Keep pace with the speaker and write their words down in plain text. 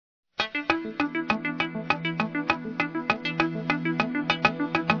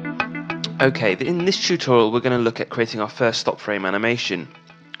Okay, in this tutorial we're going to look at creating our first stop frame animation.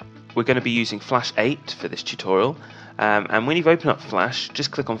 We're going to be using Flash 8 for this tutorial, and when you've opened up Flash,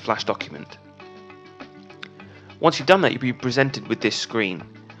 just click on Flash Document. Once you've done that, you'll be presented with this screen.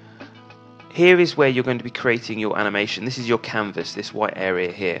 Here is where you're going to be creating your animation. This is your canvas, this white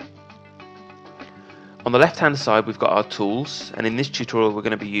area here. On the left hand side we've got our tools, and in this tutorial we're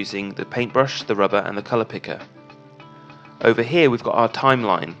going to be using the paintbrush, the rubber and the colour picker. Over here we've got our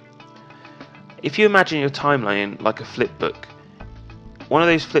timeline. If you imagine your timeline like a flip book, one of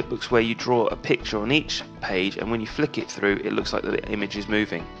those flip books where you draw a picture on each page and when you flick it through it looks like the image is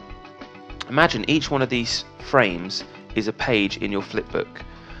moving. Imagine each one of these frames is a page in your flip book.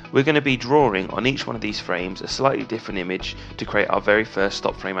 We're going to be drawing on each one of these frames a slightly different image to create our very first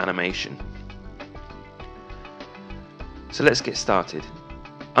stop frame animation. So let's get started.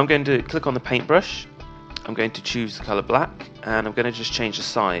 I'm going to click on the paintbrush, I'm going to choose the colour black, and I'm going to just change the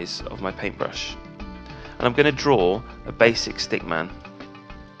size of my paintbrush. And I'm going to draw a basic stickman.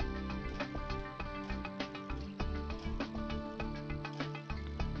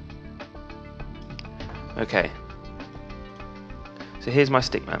 Okay, so here's my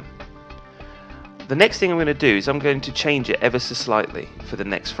stickman. The next thing I'm going to do is I'm going to change it ever so slightly for the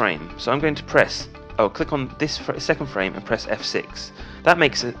next frame. So I'm going to click on this second frame and press F6. That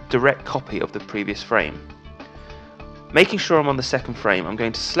makes a direct copy of the previous frame. Making sure I'm on the second frame, I'm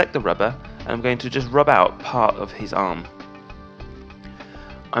going to select the rubber and I'm going to just rub out part of his arm.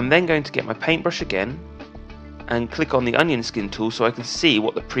 I'm then going to get my paintbrush again and click on the onion skin tool so I can see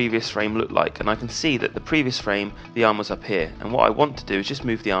what the previous frame looked like, and I can see that the previous frame the arm was up here, and what I want to do is just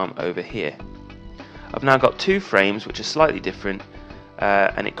move the arm over here. I've now got two frames which are slightly different,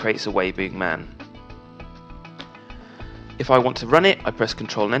 and it creates a waving man. If I want to run it, I press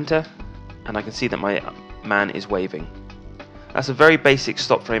Ctrl and Enter and I can see that my man is waving. That's a very basic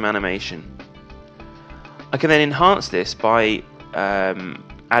stop frame animation. I can then enhance this by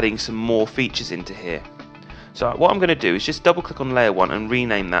adding some more features into here. So what I'm going to do is just double click on layer 1 and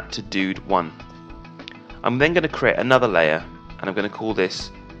rename that to Dude 1. I'm then going to create another layer and I'm going to call this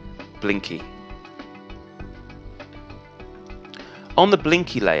Blinky. On the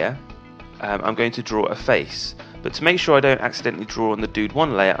Blinky layer I'm going to draw a face, but to make sure I don't accidentally draw on the Dude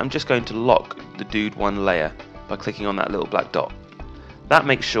 1 layer, I'm just going to lock the Dude 1 layer by clicking on that little black dot. That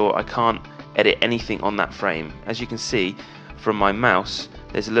makes sure I can't edit anything on that frame. As you can see from my mouse,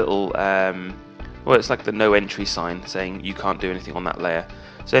 there's a little well, it's like the no entry sign saying you can't do anything on that layer.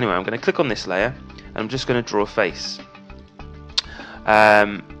 So anyway, I'm going to click on this layer and I'm just going to draw a face.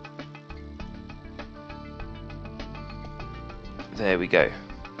 There we go.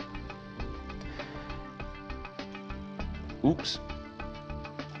 Oops.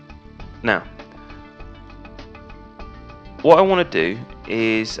 Now, what I want to do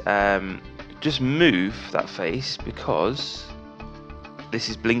is just move that face because this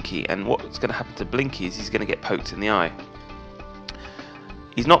is Blinky, and what's going to happen to Blinky is he's going to get poked in the eye.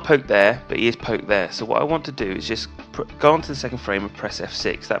 He's not poked there, but he is poked there. So what I want to do is just go onto the second frame and press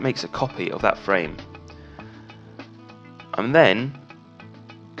F6. That makes a copy of that frame. I'm then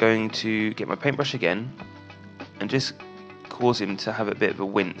going to get my paintbrush again and just cause him to have a bit of a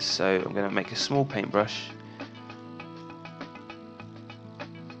wince. So I'm going to make a small paintbrush.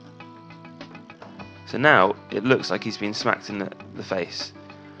 So now it looks like he's been smacked in the face.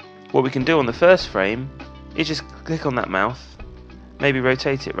 What we can do on the first frame is just click on that mouth, maybe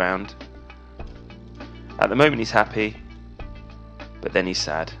rotate it round. At the moment he's happy, but then he's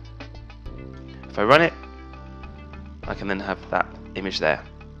sad. If I run it, I can then have that image there.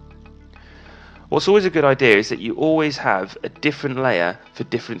 What's always a good idea is that you always have a different layer for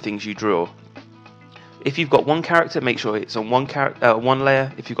different things you draw. If you've got one character, make sure it's on one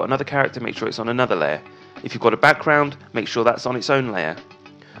layer. If you've got another character, make sure it's on another layer. If you've got a background, make sure that's on its own layer.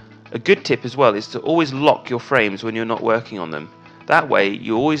 A good tip as well is to always lock your frames when you're not working on them. That way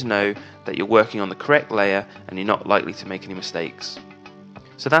you always know that you're working on the correct layer and you're not likely to make any mistakes.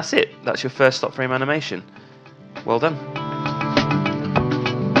 So that's it. That's your first stop frame animation. Well done.